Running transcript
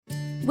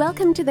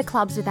Welcome to the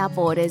Clubs Without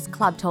Borders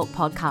ClubTalk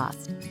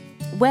podcast.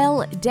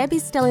 Well, Deb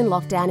is still in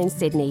lockdown in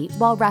Sydney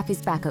while Raff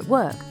is back at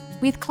work,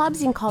 with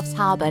clubs in Coffs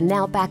Harbour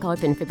now back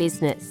open for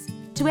business.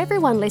 To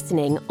everyone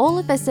listening, all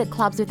of us at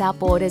Clubs Without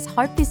Borders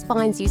hope this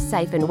finds you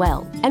safe and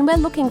well, and we're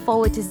looking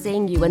forward to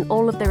seeing you when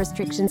all of the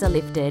restrictions are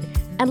lifted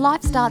and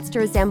life starts to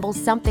resemble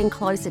something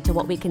closer to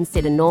what we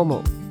consider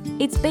normal.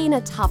 It's been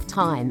a tough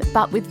time,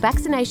 but with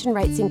vaccination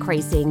rates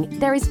increasing,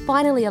 there is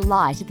finally a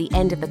light at the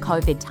end of the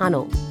COVID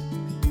tunnel.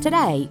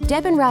 Today,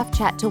 Deb and Raff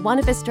chat to one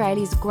of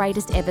Australia's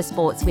greatest ever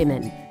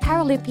sportswomen,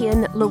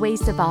 Paralympian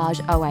Louise Savage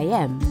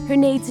OAM, who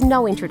needs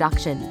no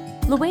introduction.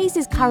 Louise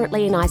is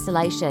currently in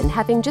isolation,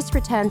 having just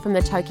returned from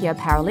the Tokyo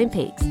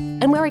Paralympics,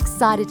 and we're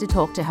excited to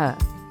talk to her.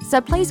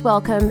 So please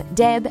welcome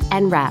Deb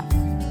and Raff.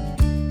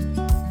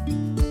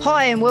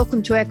 Hi, and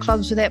welcome to our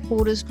Clubs Without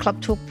Borders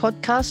Club Talk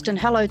podcast, and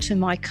hello to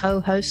my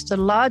co-host, the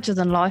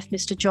larger-than-life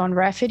Mr. John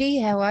Rafferty.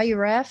 How are you,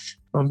 Raff?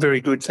 I'm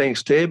very good,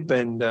 thanks, Deb,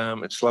 and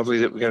it's lovely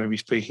that we're going to be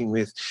speaking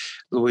with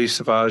Louise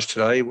Savage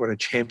today. What a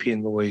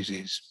champion Louise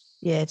is.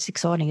 Yeah, it's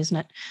exciting, isn't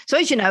it? So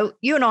as you know,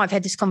 you and I have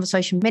had this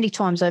conversation many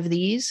times over the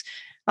years.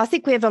 I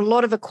think we have a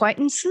lot of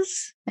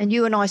acquaintances, and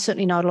you and I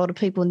certainly know a lot of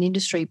people in the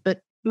industry,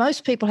 but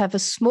most people have a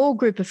small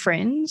group of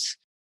friends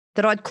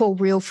that I'd call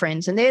real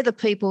friends, and they're the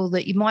people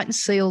that you mightn't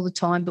see all the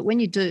time, but when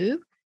you do,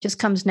 just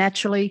comes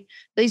naturally.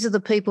 These are the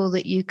people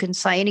that you can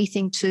say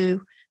anything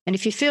to, and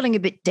if you're feeling a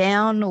bit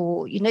down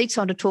or you need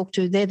someone to talk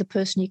to, they're the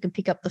person you can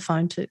pick up the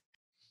phone to.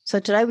 So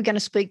today we're going to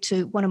speak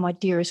to one of my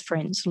dearest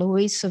friends,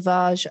 Louise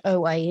Savage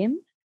OAM,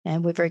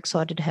 and we're very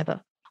excited to have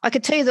her. I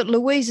could tell you that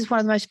Louise is one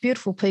of the most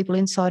beautiful people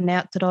inside and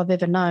out that I've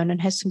ever known,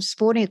 and has some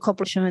sporting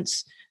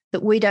accomplishments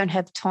that we don't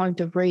have time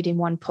to read in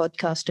one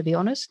podcast, to be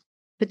honest.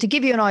 But to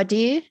give you an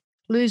idea,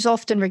 Lou's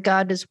often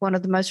regarded as one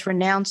of the most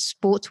renowned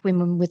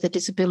sportswomen with a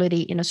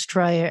disability in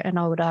Australia, and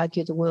I would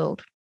argue the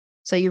world.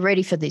 So you're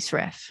ready for this,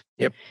 Raff?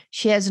 Yep.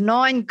 She has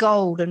 9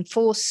 gold and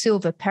 4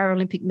 silver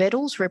Paralympic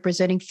medals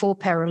representing 4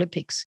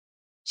 Paralympics.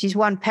 She's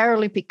won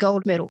Paralympic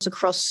gold medals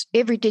across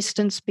every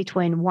distance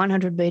between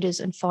 100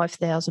 metres and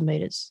 5,000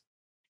 metres.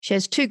 She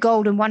has 2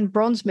 gold and 1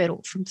 bronze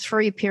medal from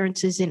 3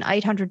 appearances in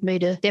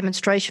 800-metre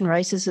demonstration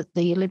races at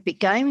the Olympic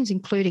Games,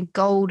 including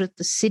gold at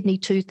the Sydney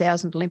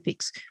 2000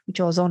 Olympics, which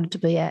I was honoured to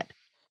be at.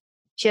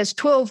 She has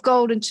 12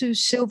 gold and 2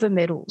 silver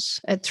medals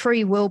at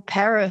 3 World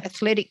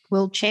Para-Athletic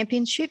World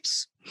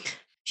Championships.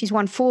 She's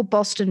won 4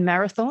 Boston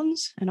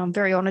marathons, and I'm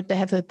very honoured to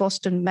have her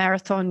Boston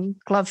Marathon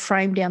glove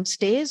frame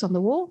downstairs on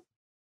the wall,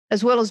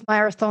 as well as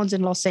marathons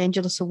in Los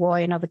Angeles,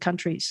 Hawaii, and other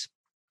countries.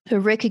 Her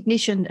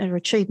recognition and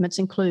achievements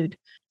include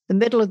the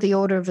Medal of the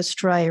Order of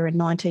Australia in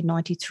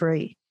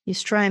 1993, the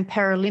Australian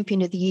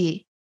Paralympian of the Year,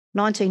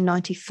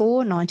 1994,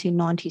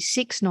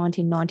 1996,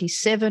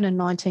 1997, and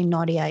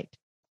 1998.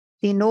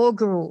 The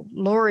inaugural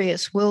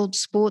Laureus World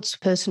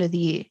Sportsperson of the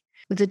Year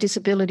with a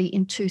disability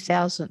in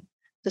 2000,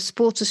 the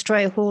Sports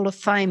Australia Hall of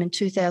Fame in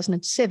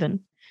 2007,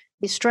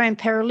 the Australian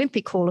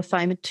Paralympic Hall of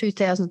Fame in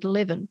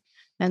 2011,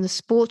 and the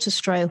Sports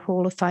Australia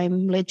Hall of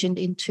Fame legend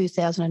in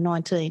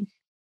 2019.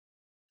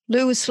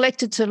 Lou was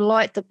selected to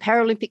light the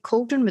Paralympic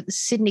cauldron with the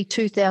Sydney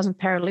 2000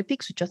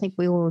 Paralympics, which I think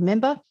we all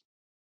remember,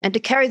 and to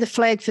carry the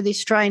flag for the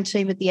Australian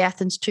team at the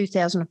Athens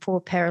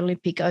 2004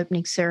 Paralympic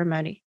opening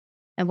ceremony,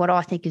 and what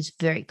I think is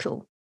very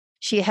cool.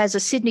 She has a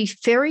Sydney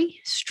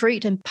ferry,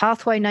 street and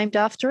pathway named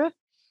after her,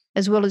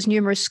 as well as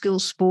numerous school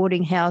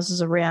sporting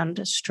houses around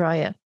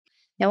Australia.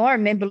 Now, I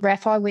remember,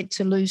 Raff, I went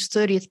to Lou's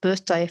 30th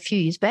birthday a few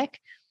years back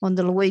on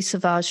the Louise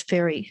Savage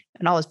ferry,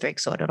 and I was very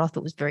excited. I thought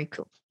it was very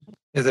cool.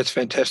 Yeah, that's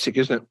fantastic,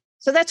 isn't it?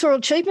 So that's all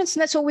achievements,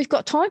 and that's all we've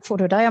got time for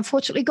today,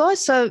 unfortunately,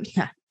 guys. So,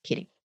 no,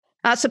 kidding.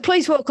 So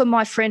please welcome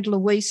my friend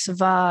Louise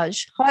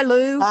Savage. Hi,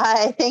 Lou.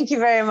 Hi, thank you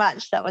very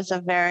much. That was a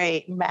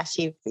very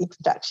massive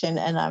introduction,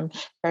 and I'm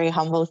very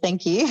humble.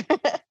 Thank you.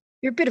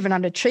 You're a bit of an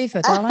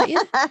underachiever, aren't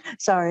you?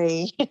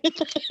 Sorry.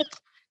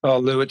 Oh,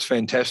 Lou, it's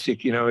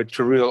fantastic. You know, it's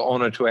a real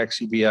honour to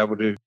actually be able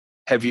to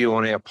have you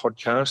on our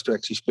podcast, to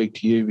actually speak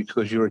to you,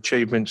 because your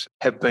achievements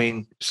have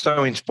been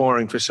so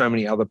inspiring for so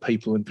many other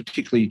people, and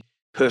particularly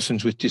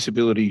persons with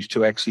disabilities,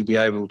 to actually be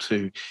able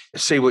to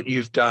see what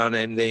you've done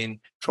and then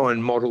try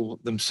and model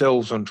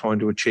themselves on trying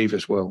to achieve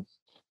as well.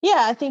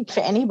 Yeah, I think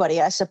for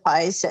anybody, I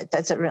suppose, it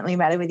doesn't really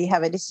matter whether you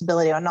have a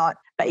disability or not.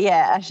 But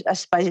yeah, I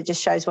suppose it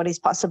just shows what is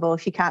possible.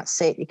 If you can't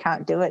see it, you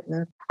can't do it.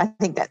 And I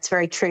think that's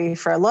very true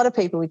for a lot of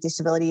people with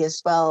disability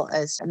as well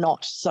as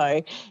not.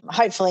 So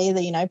hopefully,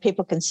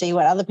 people can see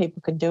what other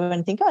people can do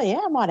and think, oh,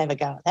 yeah, I might have a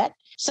go at that.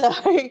 So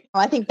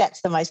I think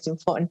that's the most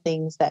important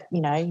thing, is that,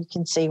 you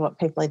can see what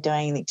people are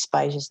doing and the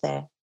exposure's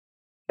there.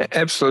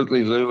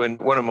 Absolutely, Lou. And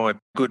one of my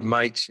good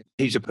mates,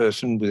 he's a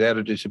person without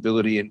a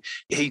disability, and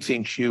he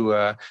thinks you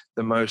are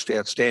the most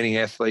outstanding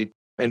athlete.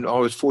 And I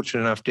was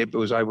fortunate enough, Deb,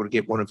 was able to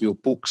get one of your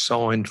books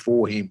signed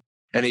for him,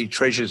 and he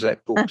treasures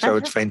that book. So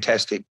it's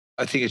fantastic.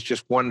 I think it's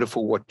just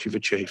wonderful what you've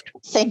achieved.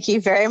 Thank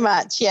you very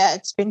much. Yeah,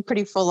 it's been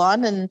pretty full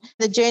on, and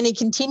the journey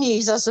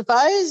continues, I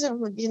suppose. And,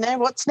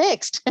 what's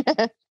next?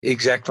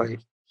 Exactly.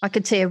 I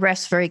could see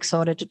Raff's very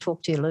excited to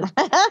talk to you, Lou.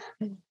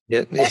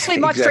 Yeah, Firstly,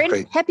 my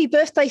friend, happy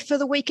birthday for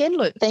the weekend,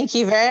 Lou. Thank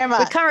you very much.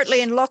 We're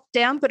currently in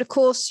lockdown, but of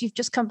course you've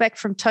just come back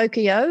from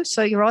Tokyo,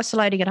 so you're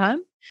isolating at home.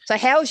 So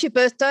how was your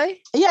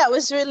birthday? Yeah, it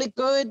was really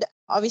good.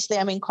 Obviously,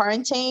 I'm in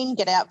quarantine,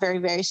 get out very,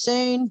 very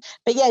soon.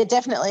 But yeah,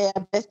 definitely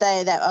a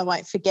birthday that I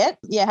won't forget.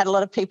 Yeah, had a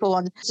lot of people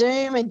on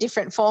Zoom and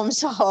different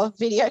forms of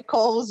video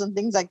calls and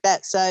things like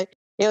that. So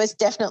it was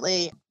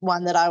definitely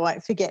one that I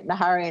won't forget in a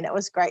hurry. And it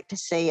was great to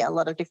see a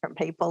lot of different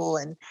people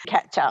and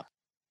catch up.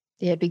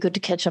 Yeah, it'd be good to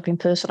catch up in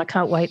person. I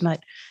can't wait, mate.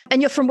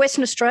 And you're from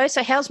Western Australia,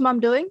 so how's Mum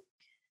doing?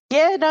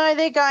 Yeah, no,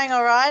 they're going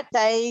all right.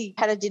 They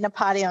had a dinner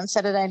party on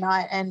Saturday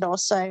night and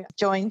also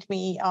joined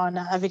me on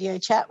a video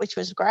chat, which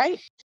was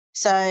great.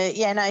 So,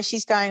 yeah, no,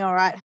 she's going all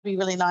right. It'd be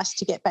really nice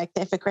to get back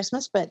there for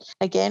Christmas. But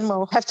again,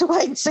 we'll have to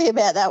wait and see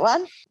about that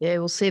one. Yeah,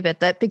 we'll see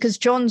about that because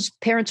John's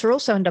parents are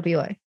also in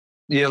WA.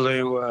 Yeah,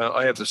 Lou,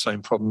 I have the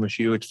same problem as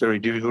you. It's very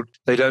difficult.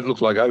 They don't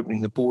look like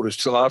opening the borders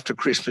till after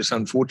Christmas,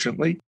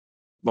 unfortunately.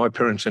 My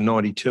parents are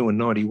 92 and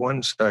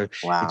 91, so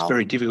It's a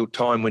very difficult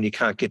time when you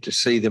can't get to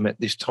see them at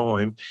this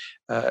time.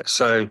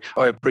 So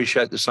I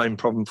appreciate the same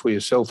problem for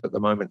yourself at the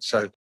moment.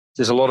 So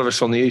there's a lot of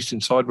us on the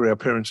eastern side where our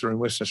parents are in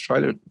Western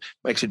Australia. It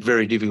makes it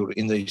very difficult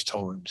in these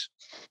times.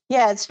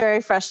 Yeah, it's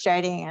very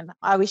frustrating, and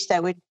I wish they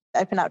would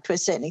open up to a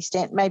certain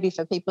extent, maybe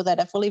for people that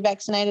are fully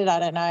vaccinated. I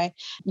don't know.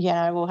 You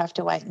know, we'll have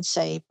to wait and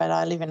see, but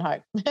I live in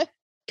hope.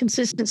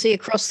 Consistency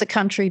across the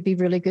country would be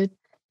really good.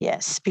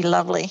 Yes, be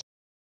lovely.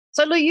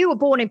 So, Lou, you were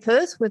born in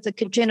Perth with a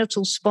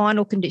congenital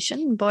spinal condition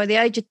and by the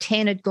age of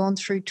 10 had gone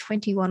through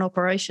 21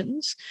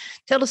 operations.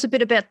 Tell us a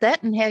bit about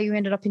that and how you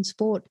ended up in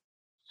sport.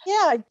 Yeah,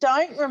 I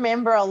don't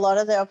remember a lot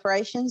of the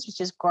operations, which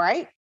is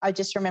great. I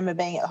just remember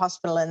being at the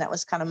hospital and that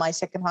was kind of my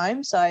second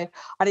home. So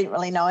I didn't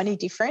really know any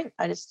different.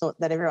 I just thought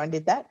that everyone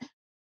did that.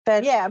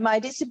 But yeah, my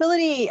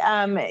disability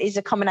is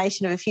a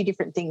combination of a few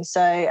different things.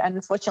 So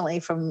unfortunately,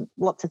 from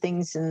lots of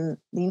things in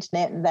the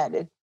internet and that,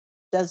 it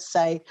does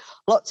say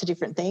lots of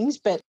different things,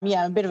 but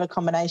yeah, a bit of a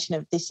combination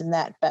of this and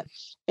that. But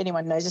if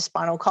anyone knows a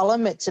spinal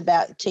column, it's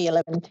about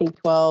T11,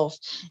 T12,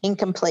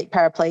 incomplete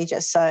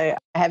paraplegia. So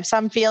I have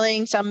some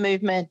feeling, some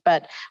movement,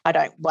 but I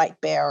don't weight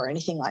bear or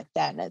anything like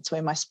that. And it's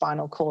where my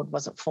spinal cord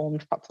wasn't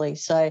formed properly.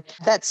 So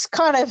that's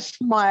kind of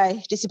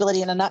my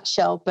disability in a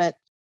nutshell. But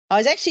I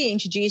was actually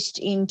introduced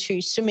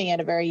into swimming at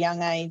a very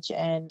young age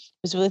and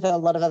was with a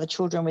lot of other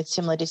children with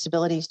similar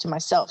disabilities to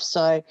myself.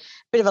 So a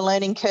bit of a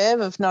learning curve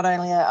of not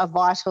only a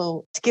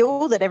vital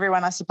skill that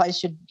everyone, I suppose,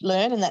 should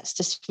learn, and that's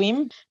to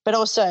swim, but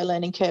also a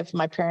learning curve for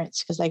my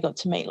parents because they got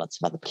to meet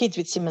lots of other kids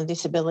with similar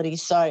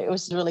disabilities. So it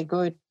was really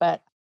good.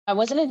 But it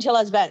wasn't until I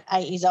was about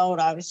 8 years old,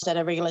 I was at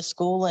a regular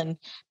school and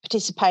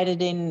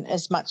participated in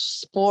as much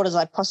sport as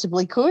I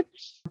possibly could.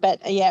 But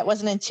yeah, it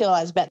wasn't until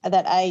I was about at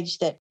that age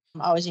that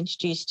I was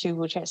introduced to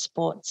wheelchair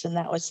sports, and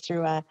that was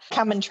through a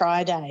come and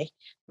try day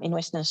in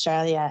Western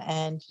Australia.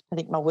 And I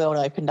think my world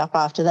opened up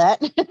after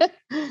that.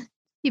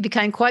 You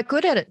became quite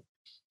good at it.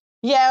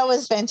 Yeah, it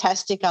was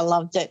fantastic. I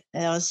loved it.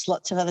 There was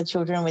lots of other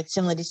children with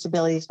similar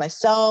disabilities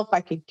myself.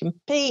 I could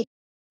compete.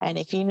 And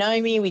if you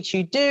know me, which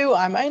you do,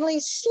 I'm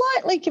only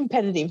slightly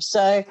competitive.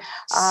 So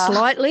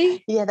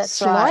slightly? Yeah, that's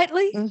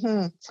slightly? Right.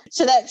 Mm-hmm.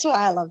 So that's why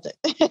I loved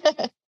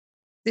it.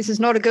 This is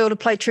not a girl to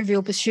play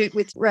Trivial Pursuit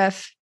with,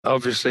 Raff.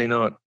 Obviously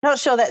not. Not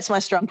sure that's my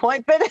strong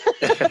point,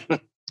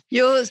 but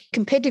you're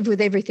competitive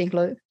with everything,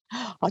 Lou.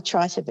 I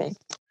try to be.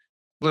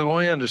 Lou,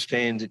 I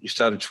understand that you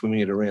started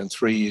swimming at around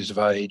 3 years of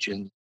age.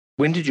 And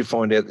when did you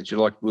find out that you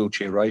liked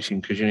wheelchair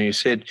racing? Because, you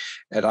said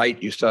at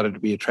 8 you started to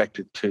be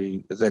attracted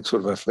to that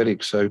sort of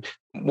athletics. So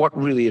what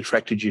really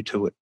attracted you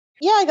to it?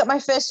 Yeah, I got my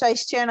first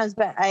race chair when I was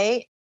about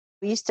 8.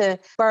 We used to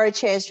borrow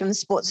chairs from the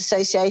Sports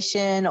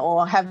Association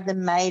or have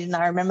them made. And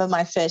I remember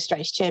my first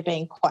race chair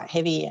being quite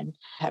heavy and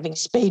having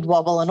speed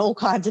wobble and all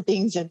kinds of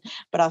things.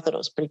 But I thought it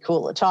was pretty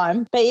cool at the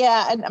time. But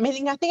yeah, I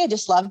think I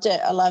just loved it.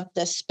 I loved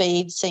the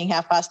speed, seeing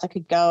how fast I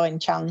could go and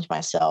challenge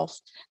myself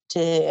to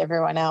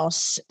everyone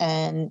else.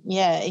 And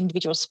yeah,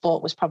 individual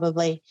sport was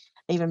probably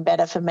even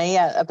better for me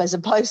as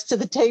opposed to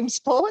the team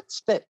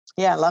sports. But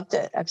yeah, I loved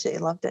it.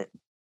 Absolutely loved it.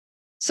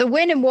 So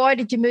when and why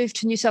did you move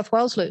to New South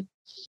Wales, Lou?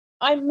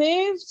 I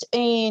moved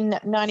in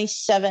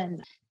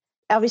 97.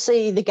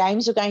 Obviously, the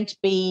games were going to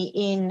be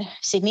in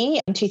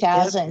Sydney in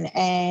 2000, yep.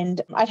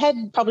 And I'd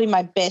had probably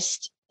my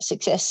best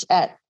success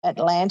at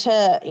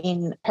Atlanta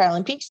in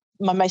Paralympics,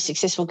 my most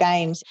successful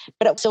games,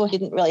 but it still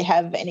didn't really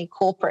have any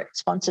corporate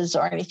sponsors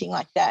or anything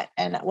like that.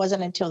 And it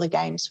wasn't until the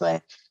games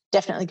were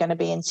definitely going to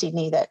be in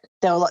Sydney that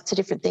there were lots of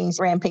different things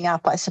ramping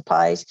up, I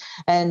suppose.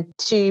 And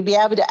to be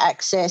able to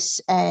access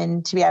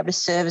and to be able to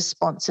service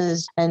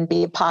sponsors and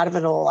be a part of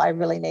it all, I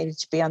really needed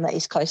to be on the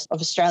east coast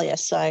of Australia.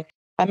 So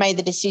I made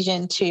the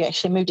decision to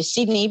actually move to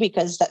Sydney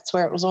because that's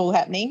where it was all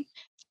happening.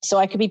 So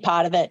I could be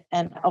part of it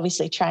and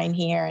obviously train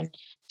here and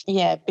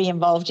be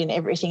involved in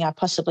everything I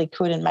possibly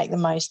could and make the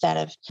most out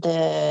of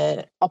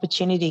the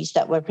opportunities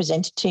that were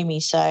presented to me.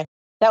 So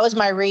that was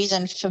my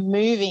reason for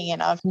moving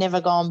and I've never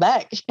gone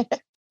back.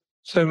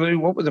 So, Lou,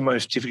 what were the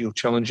most difficult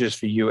challenges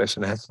for you as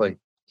an athlete?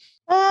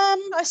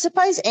 I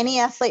suppose any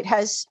athlete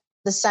has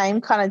the same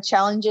kind of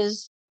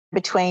challenges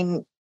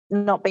between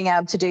not being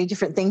able to do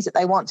different things that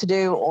they want to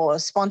do, or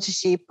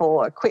sponsorship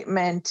or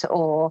equipment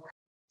or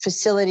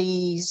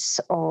facilities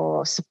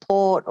or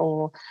support,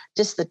 or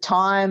just the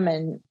time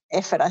and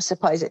effort, I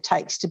suppose, it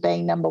takes to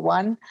being number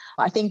one.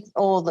 I think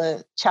all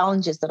the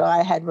challenges that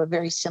I had were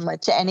very similar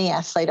to any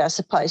athlete, I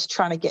suppose,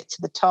 trying to get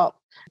to the top.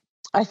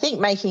 I think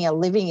making a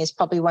living is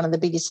probably one of the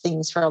biggest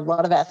things for a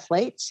lot of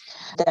athletes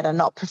that are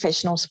not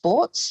professional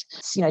sports,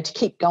 to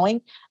keep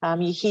going.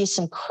 You hear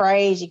some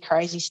crazy,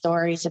 crazy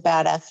stories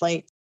about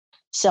athletes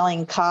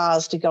selling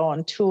cars to go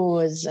on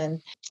tours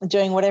and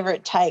doing whatever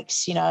it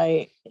takes,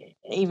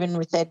 even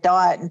with their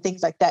diet and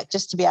things like that,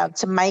 just to be able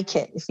to make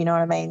it, if you know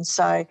what I mean.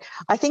 So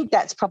I think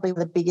that's probably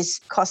the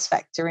biggest cost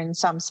factor in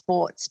some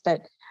sports.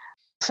 But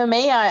for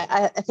me,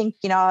 I think,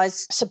 I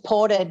was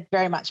supported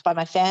very much by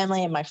my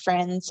family and my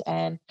friends,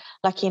 and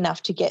lucky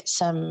enough to get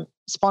some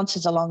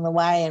sponsors along the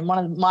way. And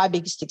one of my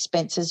biggest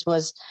expenses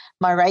was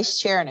my race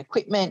chair and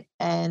equipment,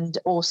 and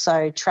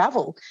also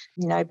travel.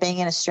 Being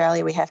in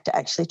Australia, we have to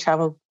actually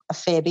travel a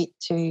fair bit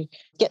to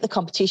get the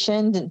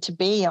competition and to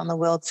be on the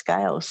world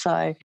scale.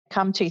 So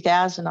come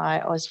 2000,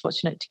 I was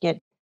fortunate to get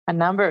a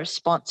number of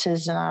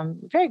sponsors, and I'm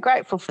very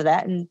grateful for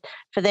that, and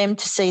for them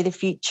to see the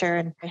future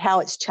and how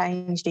it's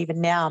changed even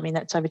now. I mean,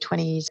 that's over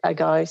 20 years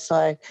ago.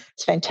 So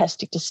it's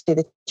fantastic to see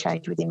the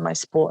change within my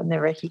sport and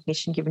the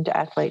recognition given to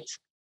athletes.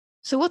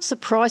 So what's the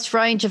price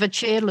range of a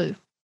chair, Lou?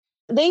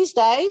 These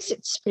days,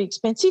 it's pretty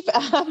expensive.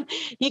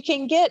 You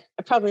can get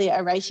probably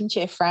a racing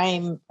chair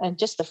frame, and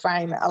just the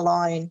frame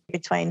alone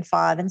between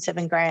 $5,000 and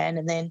 $7,000.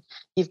 And then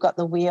you've got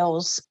the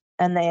wheels,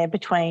 and they're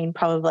between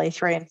probably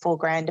 $3,000 and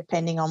 $4,000,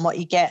 depending on what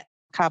you get.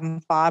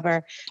 Carbon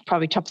fibre,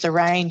 probably top of the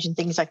range and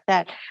things like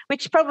that,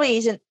 which probably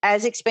isn't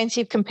as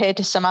expensive compared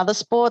to some other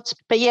sports.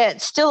 But yeah,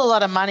 it's still a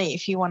lot of money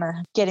if you want to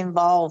get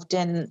involved.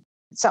 And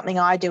something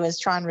I do is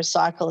try and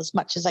recycle as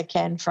much as I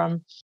can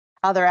from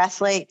other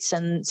athletes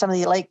and some of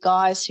the elite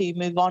guys who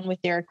move on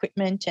with their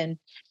equipment, and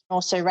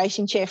also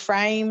racing chair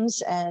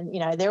frames. And,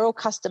 they're all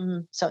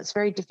custom. So it's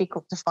very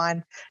difficult to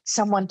find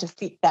someone to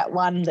fit that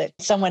one that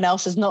someone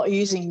else is not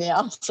using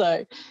now.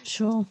 So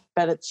sure.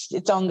 But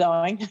it's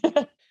ongoing.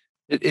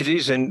 It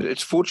is, and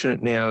it's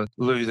fortunate now,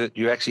 Lou, that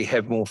you actually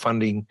have more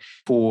funding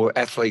for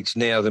athletes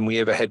now than we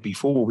ever had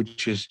before,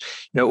 which has,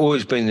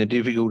 always been the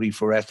difficulty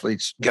for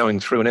athletes going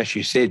through. And as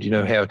you said,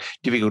 how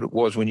difficult it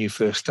was when you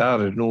first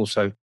started. And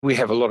also we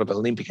have a lot of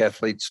Olympic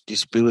athletes,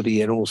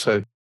 disability, and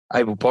also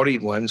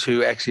able-bodied ones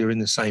who actually are in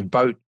the same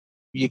boat.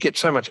 You get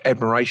so much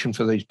admiration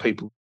for these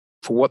people,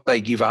 for what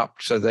they give up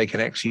so they can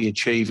actually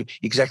achieve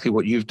exactly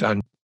what you've done.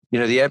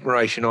 The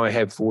admiration I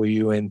have for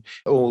you and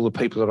all the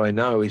people that I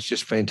know is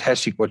just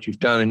fantastic what you've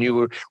done. And you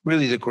were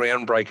really the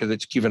groundbreaker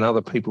that's given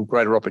other people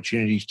greater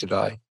opportunities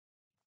today.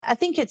 I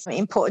think it's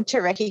important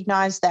to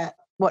recognise that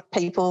what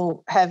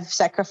people have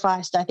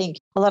sacrificed. I think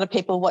a lot of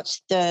people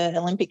watch the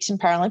Olympics and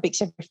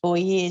Paralympics every 4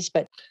 years,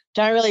 but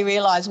don't really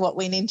realise what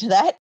went into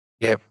that.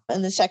 Yep.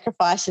 And the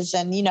sacrifices.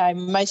 And,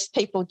 most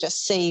people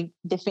just see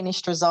the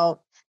finished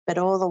result, but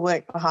all the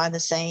work behind the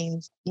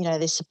scenes,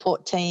 their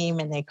support team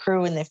and their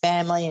crew and their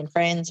family and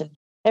friends and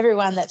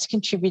everyone that's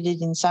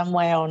contributed in some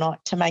way or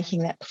not to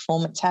making that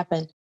performance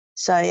happen.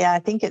 So, yeah, I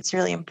think it's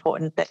really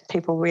important that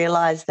people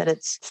realise that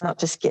it's not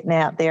just getting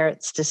out there,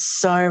 it's just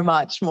so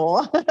much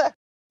more. And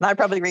I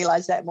probably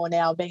realise that more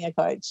now being a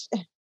coach.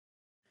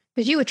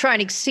 Because you were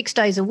training 6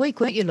 days a week,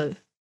 weren't you, Lou?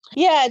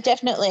 Yeah,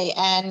 definitely.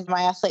 And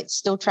my athletes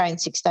still train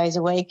 6 days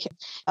a week.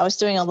 I was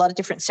doing a lot of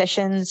different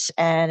sessions,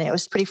 and it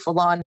was pretty full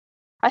on.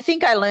 I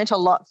think I learnt a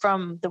lot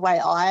from the way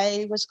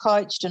I was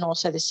coached, and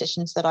also the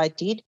sessions that I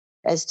did,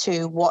 as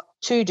to what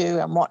to do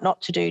and what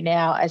not to do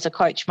now as a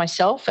coach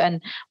myself.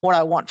 And what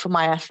I want for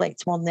my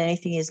athletes more than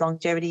anything is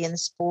longevity in the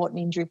sport and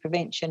injury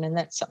prevention. And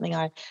that's something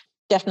I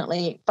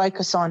definitely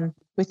focus on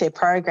with their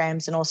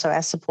programs and also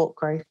our support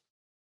group.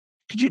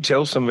 Could you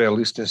tell some of our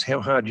listeners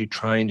how hard you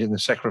trained and the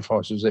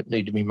sacrifices that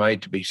need to be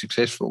made to be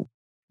successful,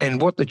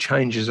 and what the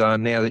changes are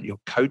now that you're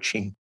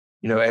coaching?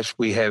 As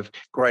we have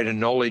greater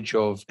knowledge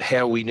of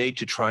how we need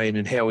to train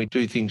and how we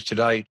do things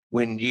today,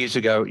 when years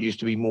ago it used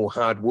to be more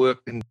hard work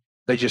and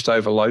they just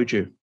overload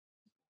you.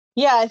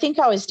 Yeah, I think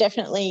I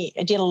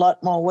did a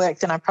lot more work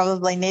than I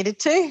probably needed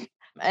to,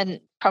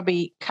 and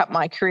probably cut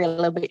my career a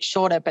little bit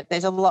shorter, but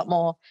there's a lot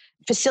more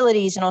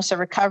facilities and also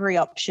recovery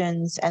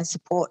options and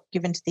support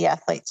given to the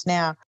athletes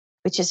now,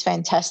 which is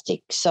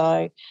fantastic.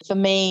 So for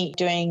me,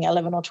 doing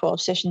 11 or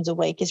 12 sessions a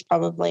week is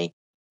probably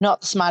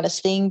not the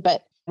smartest thing,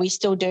 but we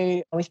still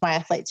do with my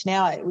athletes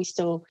now. We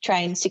still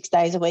train 6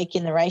 days a week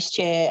in the race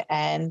chair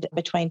and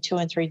between 2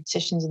 and 3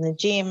 sessions in the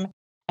gym.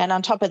 And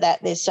on top of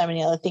that, there's so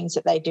many other things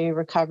that they do,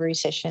 recovery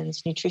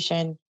sessions,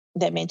 nutrition,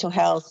 their mental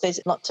health. There's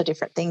lots of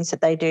different things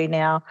that they do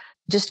now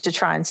just to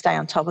try and stay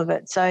on top of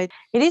it. So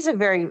it is a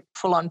very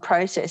full-on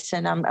process,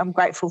 and I'm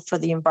grateful for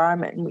the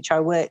environment in which I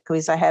work,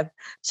 because I have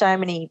so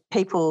many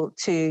people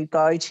to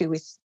go to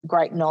with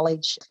great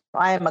knowledge.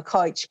 I am a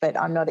coach, but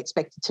I'm not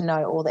expected to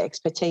know all the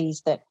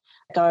expertise that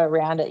go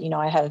around it.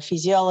 I have a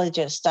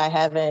physiologist, I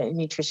have a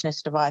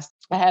nutritionist advice,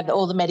 I have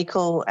all the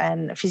medical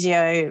and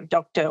physio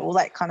doctor, all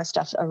that kind of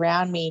stuff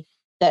around me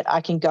that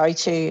I can go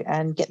to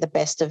and get the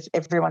best of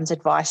everyone's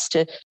advice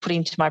to put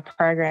into my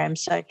program.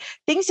 So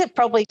things have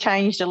probably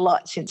changed a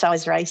lot since I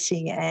was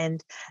racing.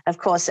 And of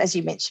course, as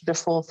you mentioned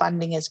before,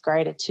 funding is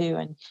greater too.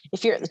 And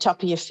if you're at the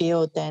top of your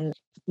field, then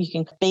you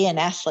can be an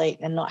athlete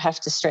and not have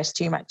to stress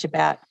too much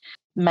about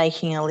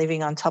making a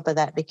living on top of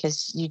that,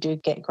 because you do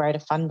get greater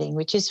funding,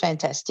 which is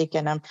fantastic.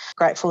 And I'm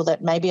grateful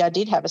that maybe I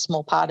did have a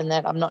small part in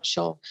that. I'm not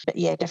sure. But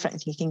yeah,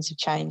 definitely things have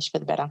changed for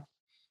the better.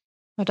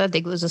 I don't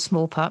think it was a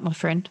small part, my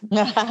friend.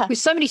 With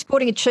so many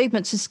sporting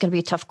achievements, this is going to be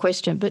a tough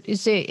question, but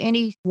is there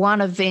any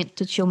one event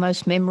that's your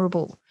most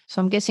memorable?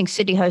 So I'm guessing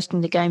Sydney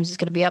hosting the Games is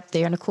going to be up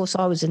there. And of course,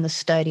 I was in the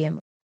stadium.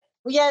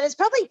 Yeah, there's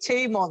probably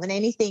two more than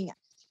anything.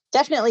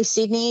 Definitely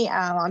Sydney.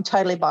 I'm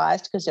totally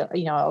biased because, I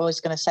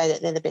always going to say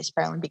that they're the best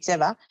Paralympics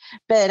ever.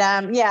 But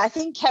I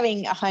think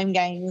having a home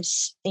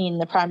games in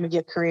the prime of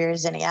your career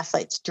is any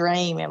athlete's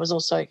dream. It was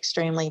also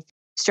extremely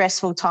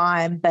stressful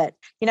time. But,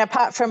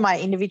 apart from my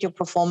individual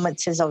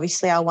performances,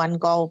 obviously I won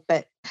gold,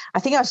 but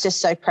I think I was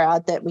just so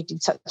proud that we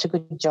did such a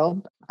good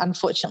job.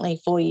 Unfortunately,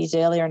 4 years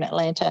earlier in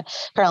Atlanta,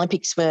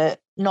 Paralympics were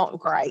not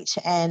great,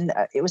 and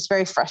it was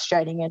very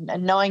frustrating.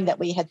 And knowing that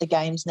we had the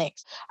Games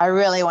next, I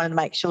really wanted to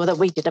make sure that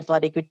we did a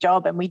bloody good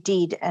job, and we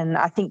did. And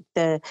I think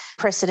the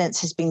precedence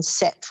has been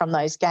set from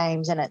those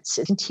Games, and it's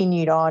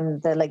continued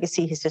on. The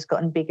legacy has just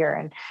gotten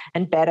bigger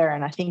and better,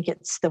 and I think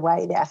it's the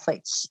way the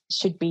athletes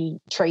should be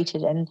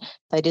treated, and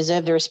they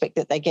deserve the respect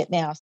that they get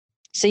now.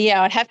 So,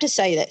 yeah, I'd have to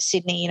say that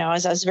Sydney, I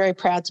was very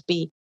proud to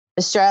be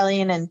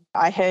Australian, and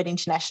I heard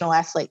international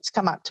athletes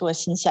come up to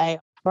us and say,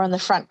 we're on the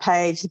front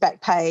page, the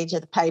back page of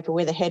the paper,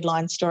 we're the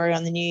headline story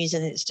on the news,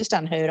 and it's just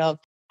unheard of,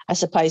 I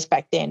suppose,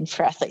 back then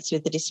for athletes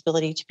with a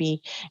disability to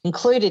be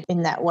included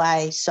in that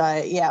way.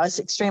 So, yeah, I was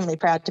extremely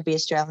proud to be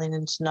Australian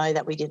and to know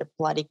that we did a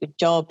bloody good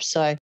job.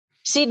 So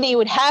Sydney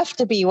would have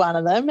to be one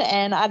of them.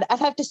 And I'd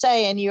have to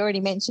say, and you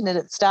already mentioned it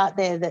at the start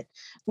there, that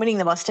winning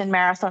the Boston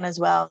Marathon as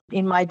well,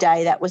 in my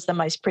day, that was the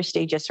most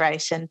prestigious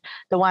race and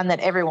the one that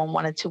everyone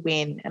wanted to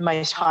win and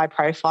most high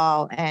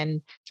profile.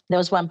 And there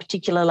was one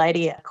particular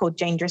lady called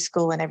Jean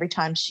Driscoll, and every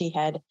time she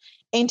had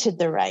entered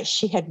the race,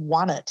 she had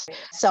won it.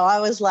 So I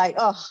was like,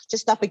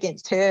 just up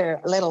against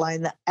her, let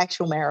alone the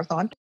actual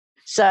marathon.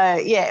 So,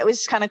 yeah, it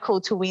was kind of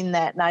cool to win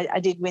that. And I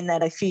did win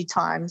that a few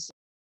times.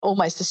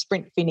 Almost a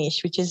sprint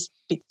finish, which is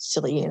a bit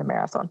silly in a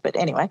marathon. But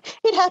anyway,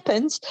 it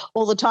happens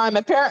all the time,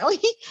 apparently.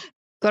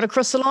 Got to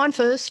cross the line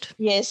first.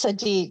 Yes, I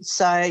did.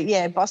 So,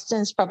 yeah,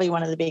 Boston's probably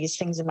one of the biggest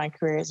things in my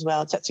career as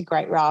well. It's such a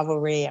great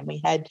rivalry, and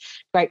we had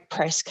great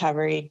press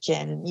coverage,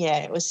 and, yeah,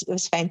 it was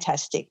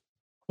fantastic.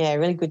 Yeah,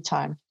 really good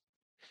time.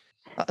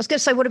 I was going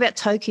to say, what about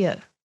Tokyo?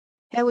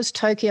 How was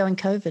Tokyo in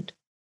COVID?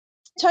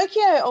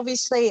 Tokyo,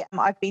 obviously,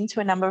 I've been to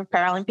a number of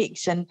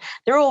Paralympics and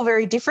they're all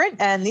very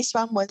different, and this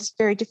one was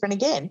very different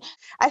again.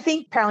 I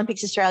think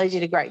Paralympics Australia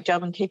did a great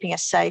job in keeping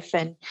us safe,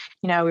 and,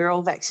 we were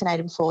all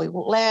vaccinated before we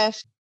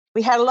left.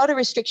 We had a lot of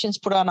restrictions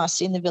put on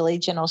us in the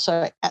village and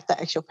also at the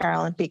actual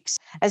Paralympics.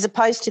 As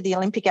opposed to the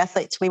Olympic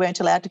athletes, we weren't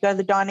allowed to go to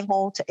the dining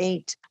hall to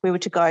eat. We were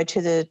to go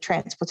to the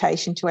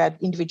transportation to our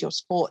individual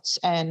sports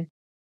and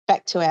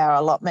back to our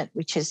allotment,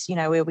 which is,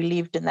 where we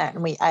lived and that,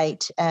 and we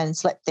ate and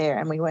slept there,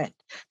 and we weren't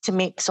to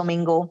mix or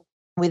mingle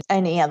with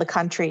any other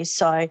countries.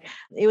 So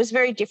it was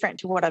very different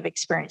to what I've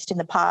experienced in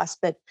the past.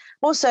 But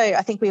also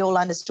I think we all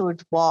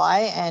understood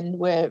why and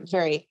were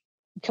very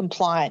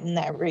compliant in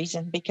that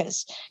reason,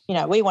 because,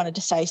 we wanted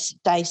to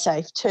stay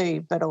safe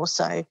too, but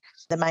also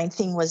the main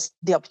thing was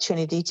the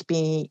opportunity to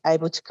be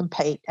able to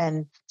compete,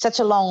 and such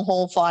a long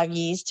haul, 5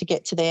 years to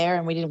get to there,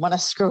 and we didn't want to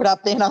screw it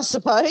up then, I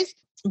suppose.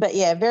 But,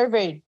 yeah, very,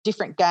 very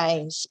different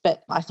games.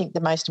 But I think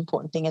the most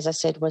important thing, as I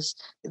said, was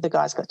the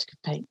guys got to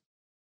compete.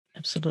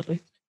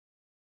 Absolutely.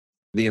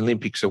 The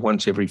Olympics are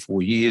once every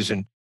 4 years,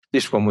 and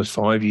this one was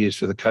 5 years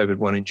for the COVID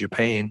one in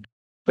Japan.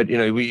 But,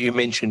 you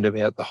mentioned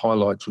about the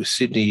highlights with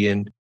Sydney,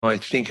 and I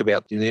think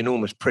about the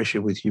enormous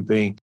pressure with you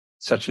being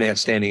such an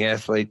outstanding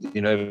athlete,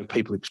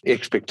 people's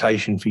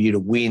expectation for you to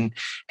win.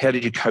 How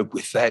did you cope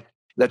with that?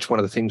 That's one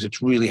of the things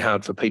that's really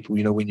hard for people,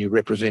 when you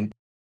represent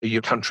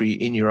your country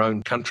in your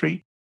own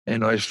country.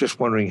 And I was just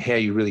wondering how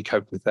you really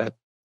coped with that.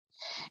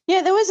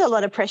 Yeah, there was a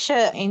lot of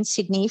pressure in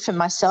Sydney for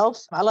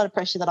myself, a lot of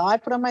pressure that I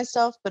put on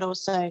myself, but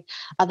also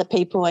other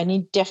people. And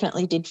you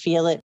definitely did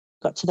feel it.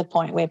 Got to the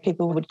point where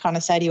people would kind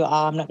of say to you,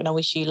 I'm not going to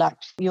wish you luck,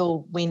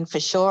 you'll win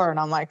for sure. And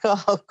I'm like,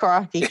 oh,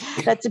 crikey,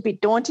 that's a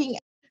bit daunting.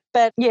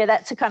 But, yeah,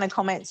 that's the kind of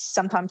comments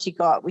sometimes you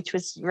got, which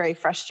was very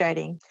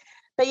frustrating.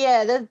 But,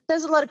 yeah,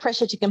 there's a lot of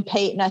pressure to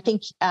compete, and I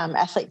think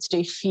athletes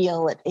do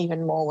feel it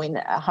even more when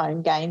a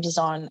home games is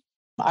on.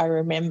 I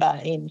remember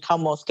in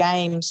Commonwealth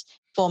Games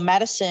for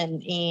Madison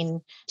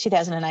in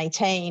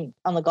 2018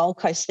 on the Gold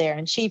Coast there,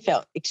 and she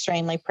felt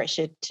extremely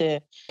pressured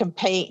to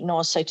compete and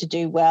also to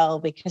do well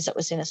because it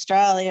was in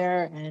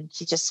Australia, and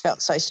she just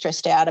felt so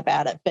stressed out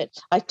about it. But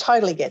I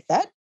totally get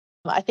that.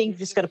 I think you've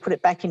just got to put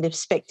it back into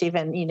perspective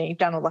and, you've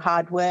done all the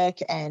hard work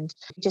and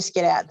just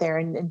get out there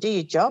and do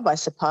your job, I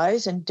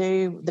suppose, and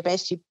do the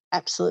best you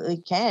absolutely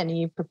can.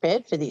 You're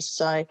prepared for this.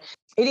 So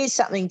it is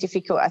something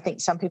difficult. I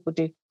think some people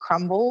do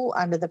crumble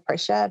under the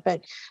pressure,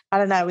 but I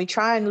don't know. We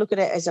try and look at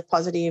it as a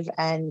positive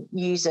and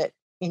use it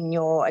in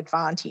your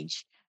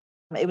advantage.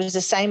 It was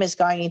the same as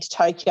going into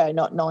Tokyo,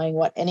 not knowing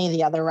what any of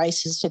the other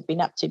races had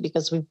been up to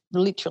because we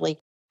literally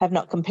have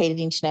not competed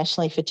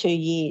internationally for 2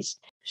 years.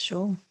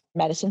 Sure.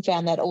 Madison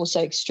found that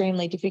also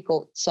extremely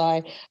difficult. So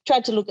I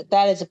tried to look at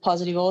that as a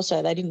positive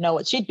also. They didn't know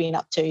what she'd been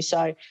up to.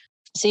 So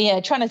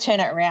yeah, trying to turn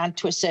it around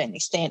to a certain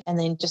extent and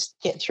then just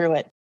get through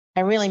it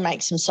and really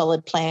make some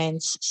solid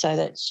plans so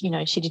that,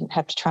 she didn't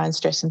have to try and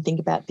stress and think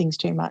about things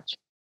too much.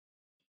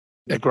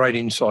 A great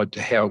insight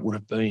to how it would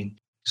have been.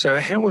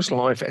 So how was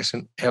life as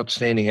an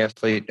outstanding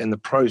athlete and the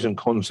pros and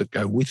cons that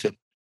go with it?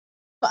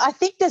 Well, I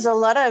think there's a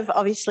lot of,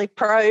 obviously,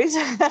 pros.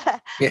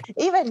 Yeah.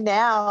 Even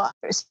now,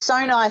 it's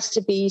so nice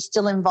to be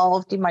still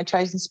involved in my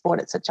chosen sport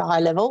at such a high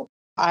level.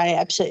 I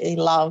absolutely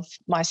love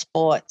my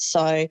sport.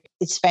 So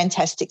it's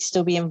fantastic to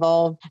still be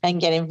involved and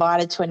get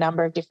invited to a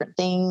number of different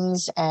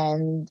things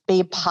and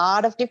be a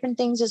part of different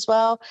things as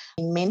well,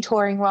 in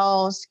mentoring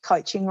roles,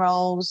 coaching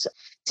roles,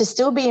 to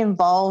still be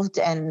involved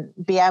and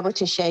be able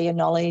to share your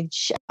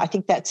knowledge. I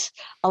think that's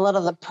a lot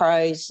of the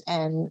pros,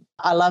 and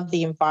I love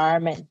the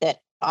environment that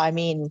I'm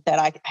in, that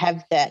I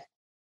have that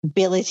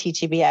ability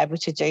to be able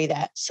to do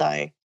that.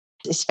 So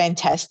it's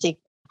fantastic.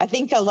 I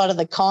think a lot of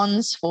the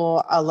cons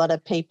for a lot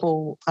of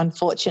people,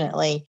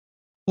 unfortunately,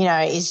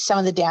 is some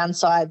of the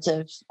downsides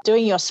of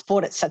doing your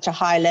sport at such a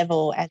high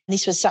level. And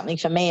this was something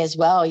for me as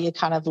well. You're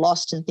kind of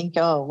lost and think,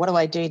 oh, what do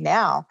I do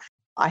now?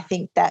 I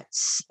think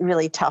that's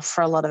really tough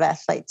for a lot of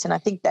athletes. And I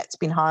think that's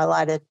been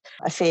highlighted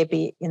a fair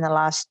bit in the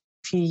last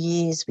few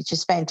years, which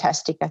is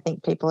fantastic. I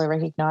think people are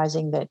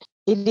recognising that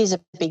it is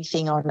a big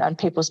thing on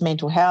people's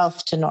mental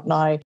health to not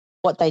know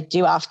what they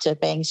do after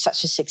being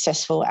such a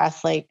successful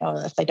athlete,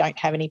 or if they don't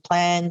have any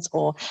plans,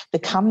 or the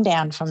come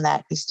down from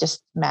that is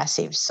just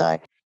massive. So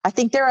I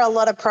think there are a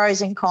lot of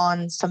pros and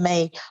cons. For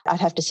me, I'd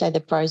have to say the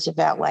pros have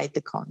outweighed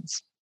the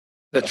cons.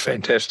 That's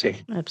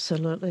fantastic.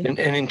 Absolutely. And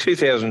in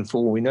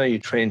 2004, we know you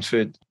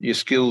transferred your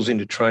skills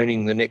into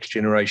training the next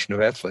generation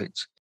of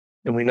athletes.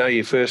 And we know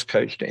you first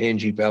coached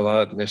Angie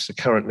Ballard, and that's the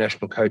current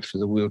national coach for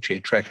the wheelchair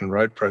track and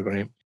road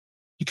program.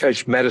 You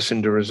coached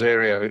Madison de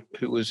Rosario,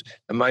 who was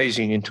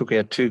amazing and took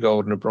out 2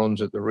 gold and a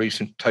bronze at the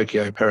recent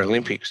Tokyo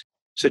Paralympics.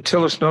 So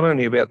tell us not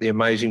only about the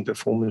amazing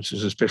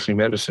performances, especially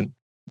Madison,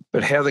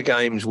 but how the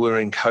games were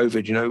in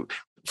COVID,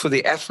 for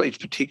the athletes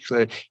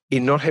particularly,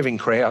 in not having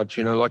crowds,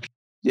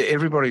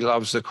 everybody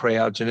loves the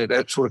crowds, and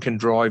that sort of can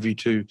drive you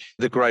to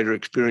the greater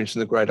experience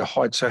and the greater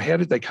height. So how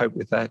did they cope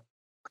with that?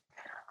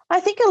 I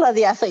think a lot of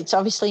the athletes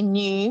obviously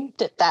knew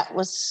that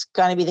was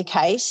going to be the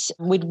case.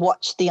 We'd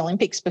watched the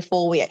Olympics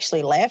before we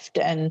actually left.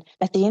 And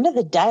at the end of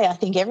the day, I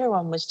think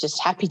everyone was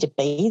just happy to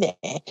be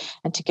there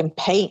and to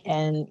compete.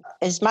 And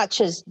as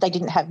much as they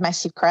didn't have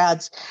massive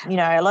crowds,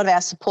 a lot of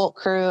our support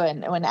crew,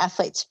 and when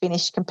athletes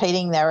finished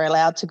competing, they were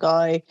allowed to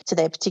go to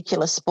their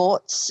particular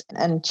sports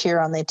and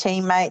cheer on their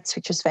teammates,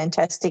 which was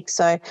fantastic.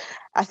 So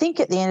I think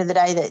at the end of the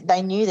day that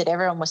they knew that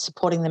everyone was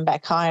supporting them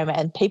back home,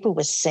 and people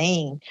were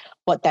seeing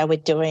what they were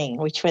doing,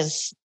 which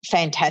was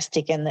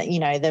fantastic. And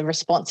the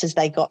responses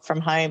they got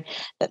from home,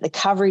 that the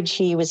coverage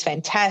here was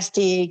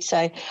fantastic.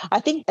 So I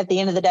think at the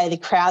end of the day, the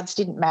crowds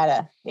didn't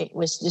matter. It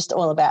was just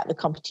all about the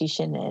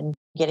competition and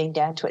getting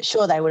down to it.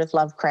 Sure, they would have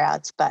loved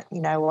crowds, but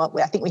you know what?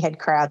 I think we had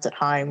crowds at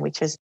home,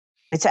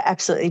 it's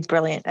absolutely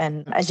brilliant.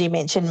 And as you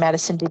mentioned,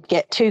 Madison did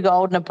get 2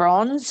 gold and a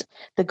bronze.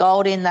 The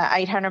gold in the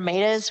 800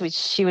 metres, which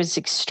she was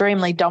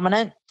extremely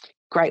dominant.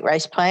 Great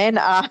race plan.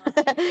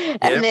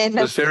 And then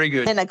it was very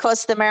good. And of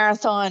course the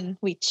marathon,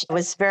 which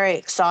was very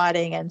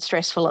exciting and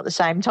stressful at the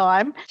same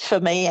time for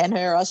me and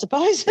her, I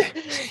suppose.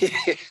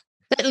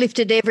 That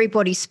lifted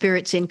everybody's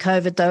spirits in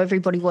COVID, though.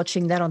 Everybody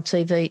watching that on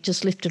TV, it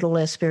just lifted all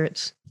our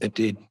spirits. It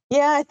did.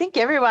 Yeah, I think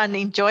everyone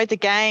enjoyed the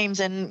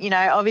games. And,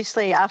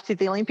 obviously after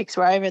the Olympics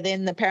were over,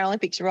 then the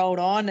Paralympics rolled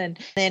on. And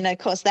then, of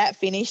course, that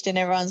finished and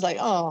everyone's like,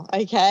 oh,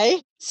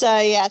 okay. So,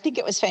 yeah, I think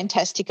it was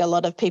fantastic. A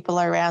lot of people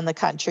around the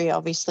country,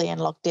 obviously, in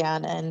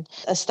lockdown and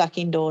are stuck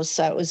indoors.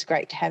 So it was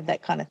great to have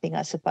that kind of thing,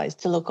 I suppose,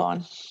 to look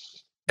on.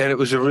 And it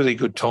was a really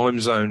good time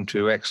zone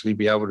to actually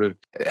be able to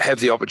have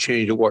the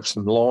opportunity to watch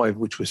them live,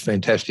 which was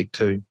fantastic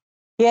too.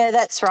 Yeah,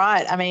 that's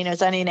right. I mean, it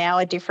was only an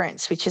hour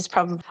difference, which is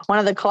probably one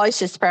of the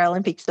closest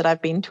Paralympics that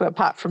I've been to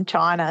apart from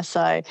China.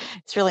 So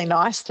it's really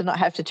nice to not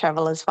have to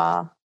travel as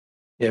far.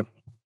 Yep.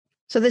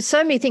 So there's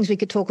so many things we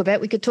could talk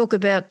about. We could talk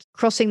about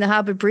crossing the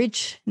Harbour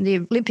Bridge, the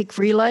Olympic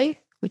relay,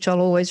 which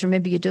I'll always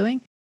remember you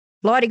doing,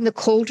 lighting the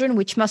cauldron,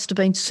 which must have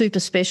been super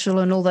special,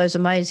 and all those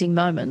amazing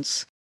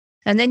moments.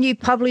 And then you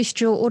published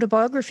your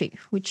autobiography,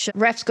 which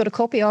Raff's got a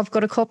copy, I've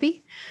got a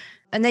copy.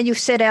 And then you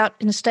set out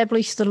and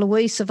established the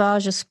Louise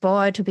Savage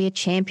Aspire to be a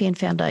Champion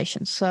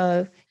Foundation.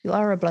 So you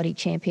are a bloody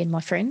champion,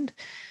 my friend.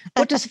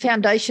 What does the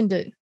foundation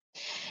do?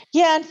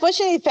 Yeah,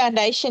 unfortunately, the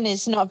foundation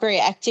is not very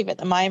active at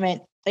the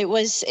moment. It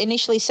was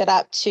initially set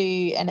up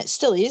to, and it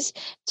still is,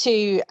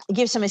 to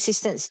give some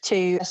assistance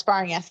to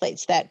aspiring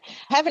athletes that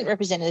haven't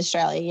represented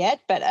Australia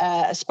yet, but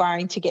are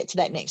aspiring to get to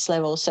that next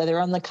level. So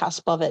they're on the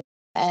cusp of it.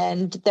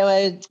 And there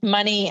was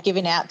money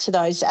given out to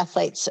those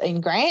athletes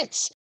in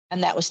grants,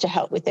 and that was to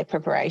help with their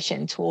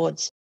preparation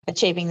towards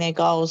achieving their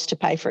goals, to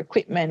pay for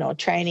equipment or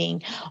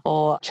training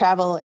or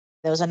travel.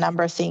 There was a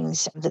number of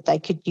things that they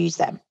could use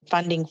that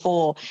funding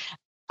for.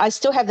 I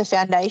still have the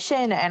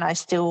foundation and I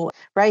still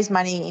raise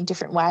money in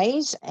different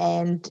ways,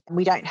 and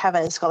we don't have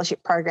a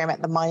scholarship program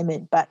at the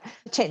moment, but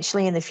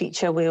potentially in the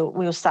future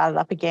we'll start it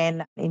up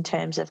again in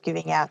terms of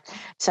giving out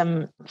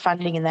some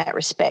funding in that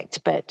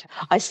respect. But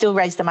I still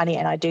raise the money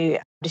and I do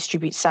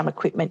distribute some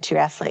equipment to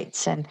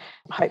athletes, and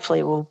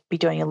hopefully we'll be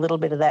doing a little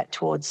bit of that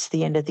towards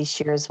the end of this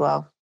year as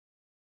well.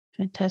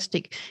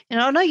 Fantastic.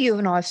 And I know you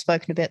and I have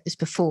spoken about this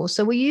before.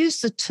 So we use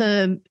the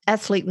term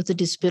athlete with a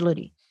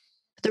disability.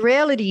 The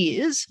reality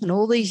is, in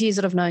all these years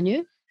that I've known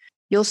you,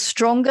 you're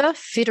stronger,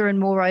 fitter and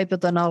more able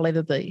than I'll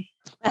ever be.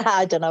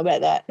 I don't know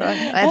about that. Right?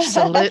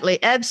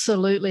 Absolutely.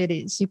 Absolutely it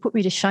is. You put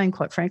me to shame,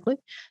 quite frankly.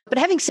 But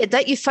having said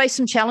that, you face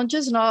some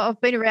challenges, and I've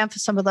been around for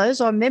some of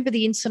those. I remember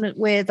the incident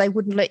where they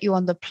wouldn't let you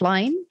on the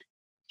plane. Do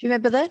you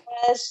remember that?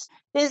 Yes.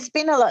 There's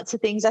been lots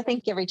of things. I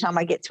think every time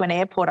I get to an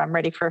airport, I'm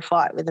ready for a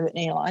flight with an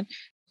airline.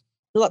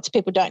 Lots of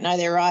people don't know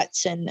their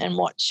rights and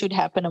what should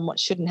happen and what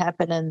shouldn't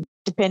happen. And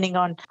depending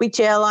on which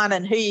airline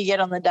and who you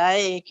get on the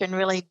day, it can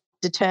really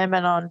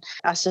determine on,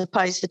 I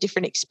suppose, the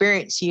different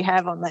experience you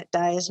have on that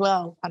day as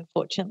well,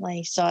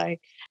 unfortunately. So,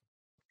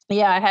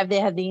 yeah, I have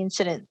had the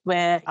incident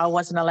where I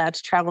wasn't allowed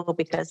to travel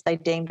because they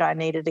deemed I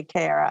needed a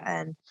carer.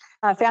 And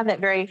I found that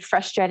very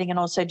frustrating and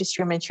also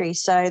discriminatory.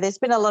 So there's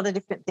been a lot of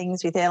different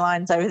things with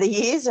airlines over the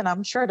years, and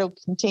I'm sure it'll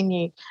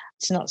continue.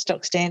 It's not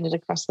stock standard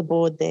across the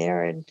board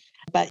there.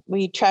 But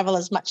we travel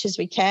as much as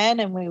we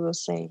can, and we will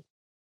see.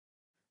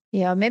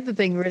 Yeah, I remember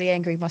being really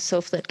angry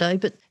myself that day,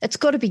 but it's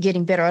got to be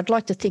getting better. I'd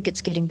like to think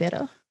it's getting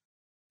better.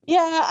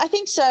 Yeah, I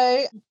think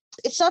so.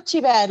 It's not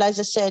too bad. As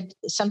I said,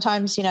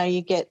 sometimes,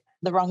 you get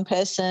the wrong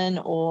person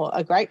or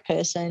a great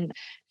person.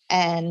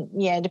 And,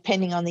 yeah,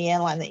 depending on the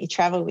airline that you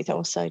travel with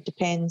also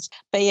depends.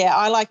 But, yeah,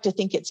 I like to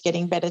think it's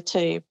getting better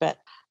too. But,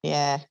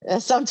 yeah,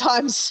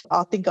 sometimes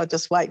I think I'll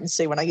just wait and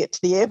see when I get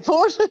to the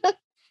airport.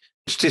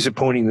 It's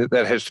disappointing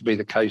that has to be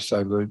the case,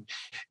 though, Lou.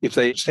 If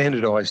they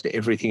standardised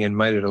everything and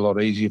made it a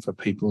lot easier for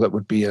people, that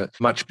would be a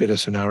much better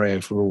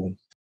scenario for all.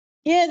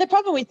 Yeah, the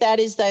problem with that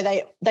is,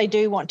 though, they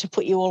do want to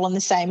put you all in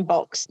the same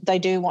box. They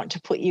do want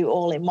to put you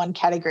all in one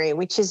category,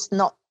 which is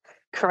not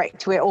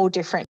correct. We're all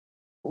different.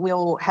 We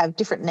all have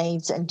different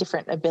needs and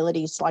different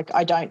abilities. Like,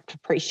 I don't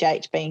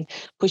appreciate being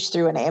pushed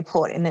through an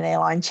airport in an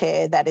airline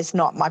chair. That is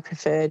not my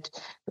preferred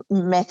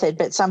method,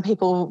 but some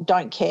people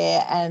don't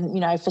care. And,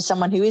 for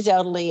someone who is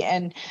elderly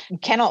and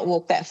cannot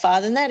walk that far,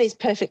 then that is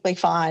perfectly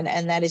fine.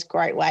 And that is a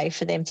great way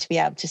for them to be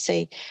able to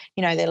see,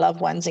 their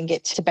loved ones and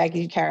get to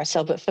baggage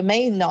carousel. But for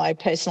me, no,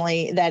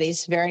 personally, that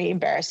is very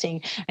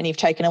embarrassing. And you've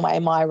taken away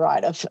my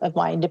right of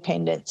my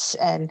independence,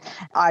 and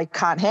I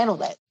can't handle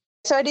that.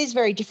 So it is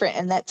very different,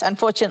 and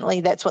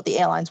unfortunately that's what the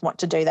airlines want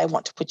to do. They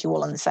want to put you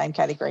all in the same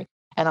category.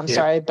 And I'm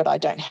sorry, but I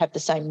don't have the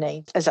same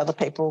needs as other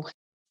people.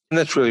 And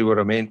that's really what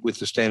I meant with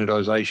the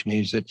standardisation,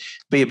 is that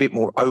be a bit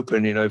more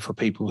open, for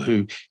people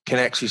who can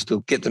actually still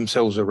get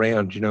themselves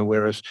around,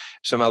 whereas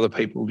some other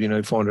people,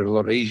 find it a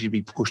lot easier to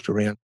be pushed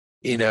around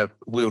in a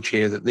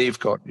wheelchair that they've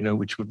got,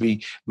 which would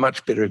be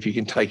much better if you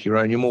can take your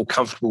own. You're more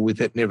comfortable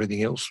with it and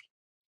everything else.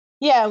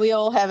 Yeah, we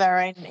all have our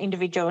own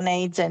individual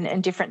needs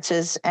and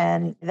differences,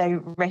 and they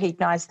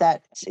recognise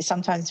that it's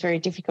sometimes very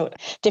difficult.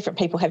 Different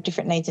people have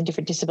different needs and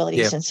different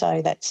disabilities, and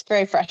so that's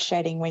very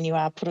frustrating when you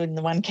are put in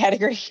the one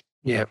category.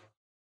 Yeah.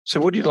 So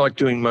what do you like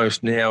doing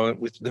most now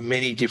with the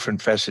many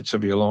different facets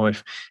of your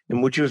life,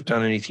 and would you have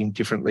done anything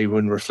differently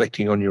when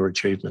reflecting on your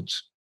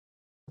achievements?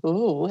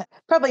 Ooh,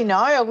 probably no.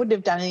 I wouldn't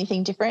have done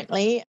anything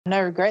differently.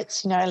 No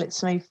regrets.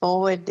 Let's move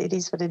forward. It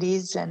is what it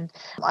is. And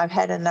I've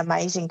had an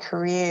amazing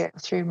career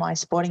through my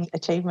sporting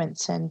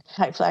achievements, and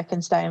hopefully I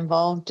can stay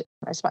involved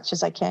as much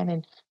as I can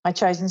in my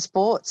chosen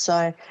sport.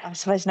 So I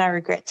suppose no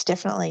regrets,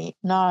 definitely.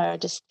 No, I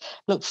just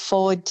look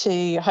forward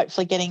to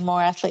hopefully getting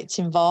more athletes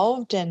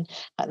involved, and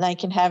they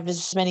can have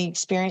as many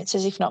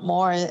experiences, if not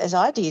more, as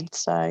I did.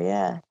 So,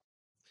 yeah.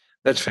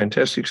 That's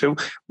fantastic. So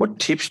what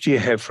tips do you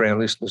have for our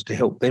listeners to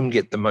help them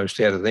get the most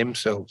out of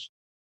themselves?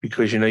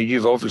 Because,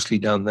 you've obviously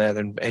done that,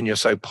 and you're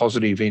so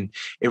positive in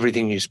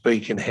everything you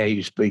speak and how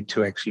you speak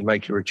to actually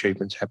make your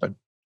achievements happen.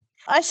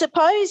 I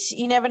suppose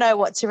you never know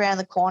what's around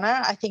the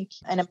corner. I think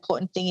an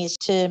important thing is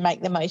to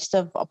make the most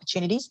of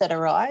opportunities that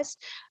arise,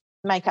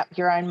 make up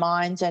your own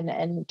minds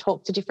and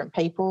talk to different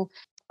people.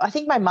 I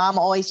think my mum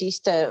always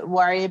used to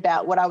worry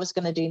about what I was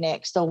going to do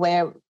next or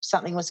where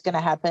something was going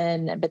to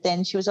happen. But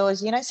then she was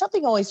always,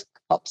 something always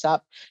pops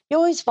up. You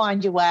always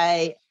find your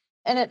way.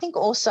 And I think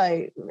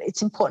also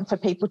it's important for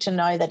people to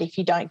know that if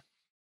you don't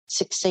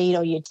succeed,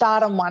 or you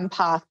start on one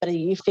path, but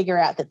you figure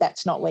out that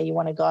that's not where you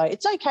want to go.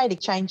 It's okay to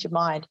change your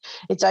mind.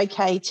 It's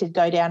okay to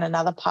go down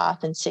another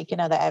path and seek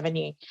another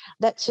avenue.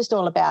 That's just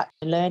all about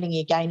learning.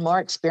 You gain more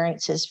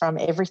experiences from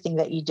everything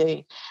that you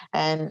do,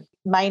 and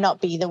may not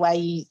be the way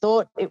you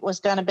thought it was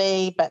going to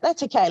be, but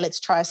that's okay.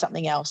 Let's try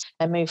something else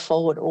and move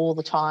forward all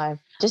the time.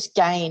 Just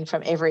gain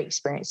from every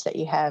experience that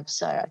you have.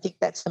 So I think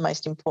that's the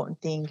most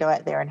important thing. Go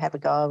out there and have a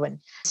go and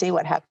see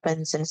what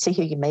happens and see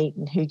who you meet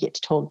and who you get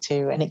to talk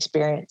to and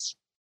experience.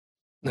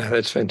 No,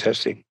 that's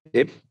fantastic.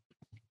 Yep.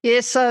 Yeah,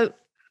 so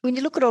when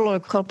you look at all our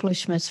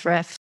accomplishments,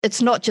 Raff,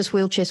 it's not just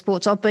wheelchair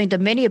sports. I've been to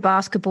many a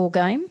basketball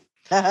game.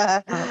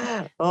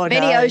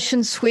 Many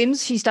ocean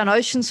swims. She's done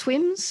ocean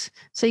swims.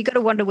 So you've got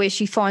to wonder where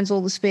she finds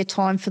all the spare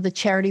time for the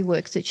charity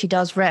work that she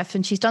does, Raff.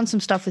 And she's done some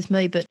stuff with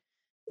me. But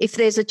if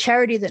there's a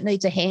charity that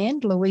needs a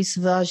hand, Louise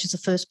Savage is the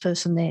first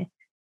person there.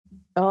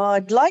 Oh,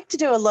 I'd like to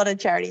do a lot of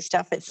charity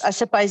stuff. It's, I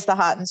suppose, the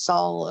heart and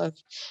soul of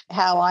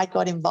how I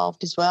got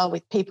involved as well,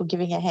 with people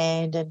giving a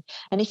hand. And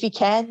if you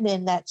can,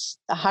 then that's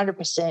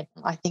 100%.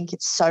 I think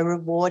it's so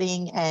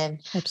rewarding,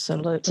 and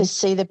absolutely to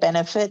see the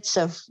benefits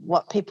of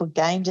what people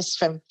gain just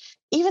from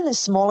even the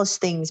smallest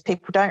things.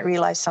 People don't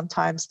realise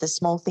sometimes the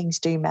small things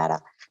do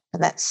matter.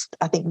 And that's,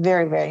 I think,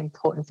 very, very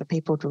important for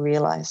people to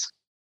realise.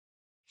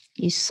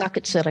 You suck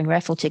at selling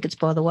raffle tickets,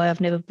 by the way. I've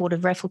never bought a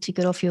raffle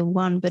ticket off you and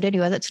won. But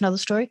anyway, that's another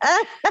story.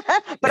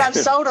 But I've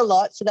sold a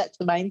lot, so that's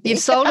the main thing. You've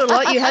sold a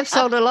lot. You have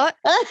sold a lot.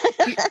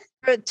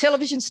 You're a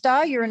television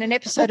star. You're in an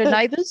episode of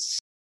Neighbours.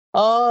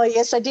 Oh,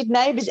 yes, I did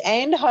Neighbours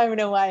and Home and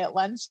Away at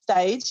one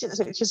stage,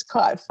 which is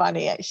quite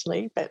funny,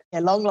 actually. But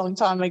a long, long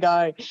time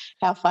ago.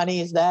 How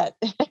funny is that?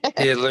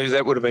 Yeah, Lou,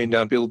 that would have been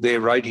done to build their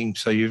rating,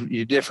 so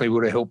you definitely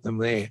would have helped them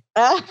there.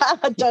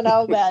 I don't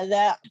know about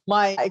that.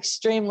 My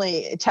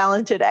extremely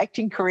talented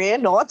acting career,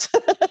 not.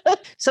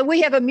 So we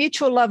have a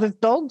mutual love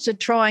of dogs and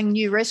trying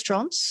new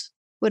restaurants.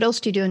 What else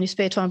do you do in your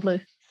spare time,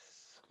 Blue?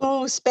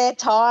 Oh, spare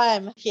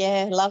time.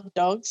 Yeah, love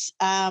dogs.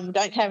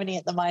 Don't have any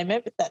at the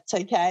moment, but that's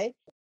okay.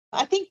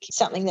 I think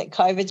something that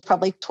COVID's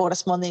probably taught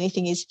us more than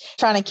anything is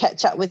trying to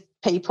catch up with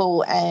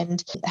people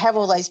and have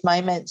all those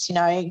moments, you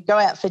know, go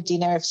out for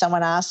dinner if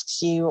someone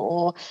asks you,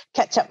 or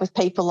catch up with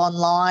people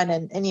online.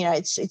 And you know,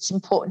 it's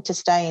important to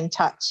stay in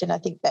touch. And I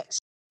think that's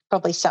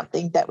probably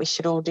something that we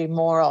should all do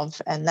more of.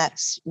 And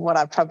that's what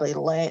I've probably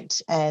learnt,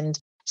 and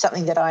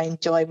something that I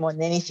enjoy more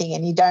than anything.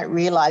 And you don't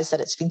realise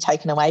that it's been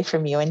taken away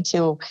from you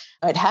until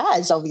it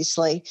has,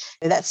 obviously.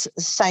 That's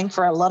the same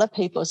for a lot of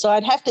people. So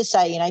I'd have to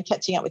say, you know,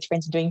 catching up with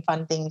friends and doing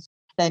fun things,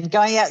 and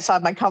going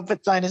outside my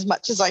comfort zone as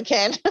much as I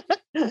can.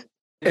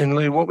 And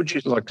Lou, what would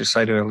you like to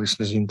say to our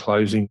listeners in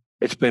closing?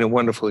 It's been a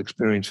wonderful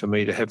experience for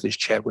me to have this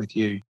chat with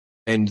you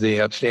and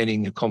the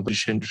outstanding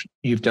accomplishments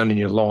you've done in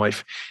your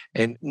life.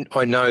 And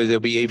I know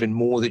there'll be even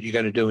more that you're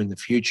going to do in the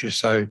future.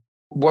 So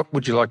what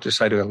would you like to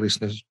say to our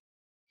listeners?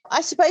 I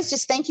suppose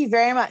just thank you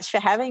very much for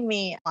having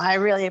me. I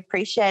really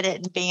appreciate it,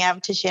 and being able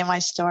to share my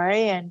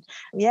story. And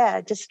yeah,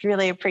 just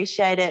really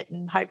appreciate it,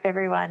 and hope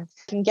everyone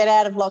can get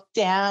out of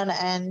lockdown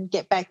and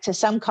get back to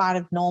some kind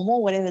of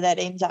normal, whatever that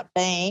ends up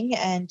being,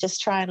 and just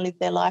try and live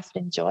their life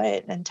and enjoy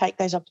it and take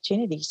those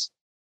opportunities.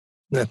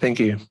 No, thank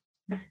you.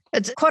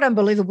 It's quite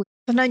unbelievable.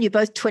 I've known you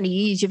both 20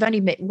 years. You've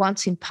only met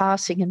once in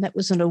passing, and that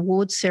was an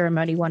awards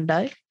ceremony one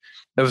day.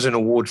 That was an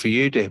award for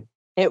you, Deb.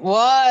 It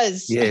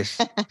was. Yes,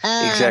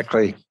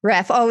 exactly.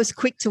 Raff, I was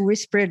quick to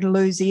whisper in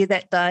Lou's ear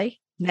that day.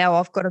 Now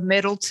I've got a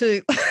medal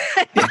too.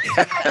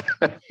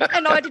 And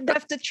I didn't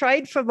have to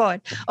trade for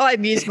mine. I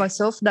amused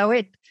myself, no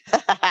end.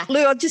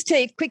 Lou, I'll just tell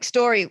you a quick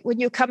story. When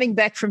you're coming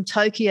back from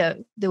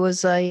Tokyo, there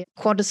was a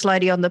Qantas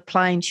lady on the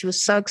plane. She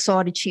was so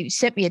excited. She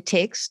sent me a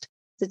text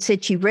that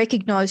said she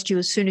recognised you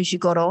as soon as you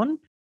got on,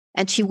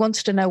 and she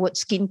wants to know what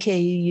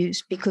skincare you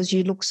use because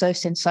you look so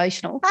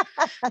sensational.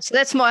 So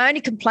that's my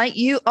only complaint.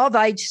 I've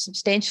aged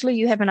substantially.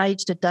 You haven't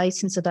aged a day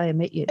since the day I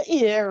met you.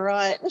 Yeah,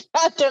 right.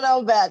 I don't know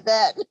about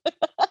that.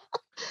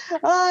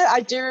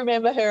 I do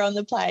remember her on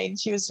the plane.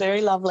 She was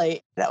very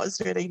lovely. That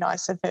was really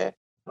nice of her.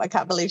 I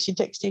can't believe she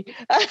texted you.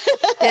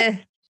 Yeah.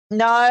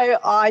 No,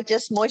 I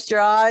just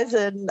moisturise,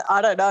 and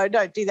I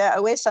don't do that. I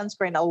wear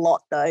sunscreen a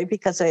lot though,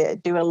 because I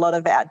do a lot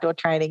of outdoor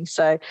training.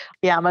 So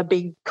yeah, I'm a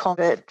big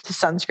convert to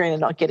sunscreen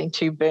and not getting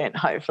too burnt,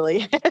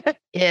 hopefully.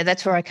 Yeah,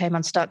 that's where I came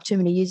unstuck. Too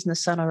many years in the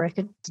sun, I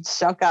reckon.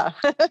 Shocker.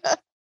 But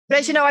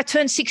as you know, I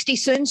turn 60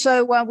 soon,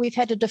 so we've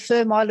had to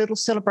defer my little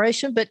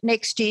celebration. But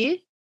next year,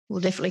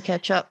 we'll definitely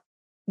catch up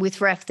with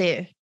Raff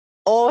there.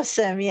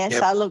 Awesome. Yes,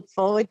 Yep. I look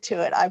forward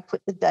to it. I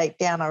put the date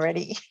down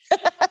already.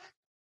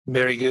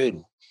 Very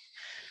good.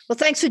 Well,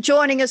 thanks for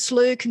joining us,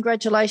 Lou.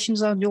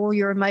 Congratulations on all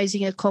your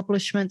amazing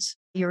accomplishments.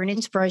 You're an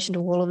inspiration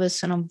to all of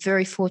us, and I'm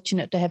very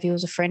fortunate to have you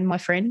as a friend, my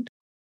friend.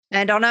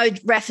 And I know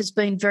Raff has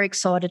been very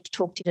excited to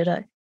talk to you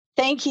today.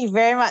 Thank you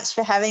very much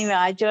for having me.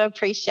 I do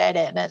appreciate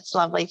it, and it's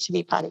lovely to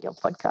be part of your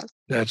podcast.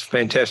 That's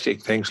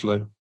fantastic. Thanks,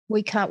 Lou.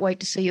 We can't wait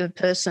to see you in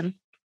person.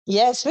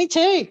 Yes, me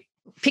too.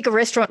 Pick a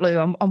restaurant, Lou.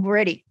 I'm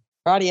ready.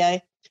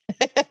 Rightio.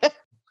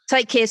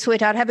 Take care,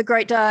 sweetheart. Have a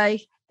great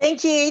day.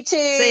 Thank you, you too.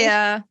 See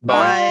ya. Bye.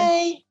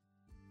 Bye.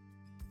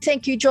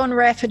 Thank you, John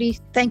Rafferty.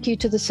 Thank you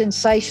to the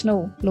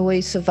sensational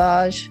Louise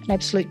Savage, an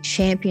absolute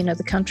champion of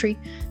the country.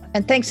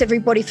 And thanks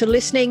everybody for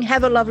listening.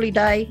 Have a lovely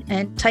day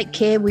and take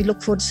care. We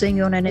look forward to seeing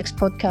you on our next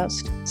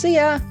podcast. See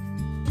ya.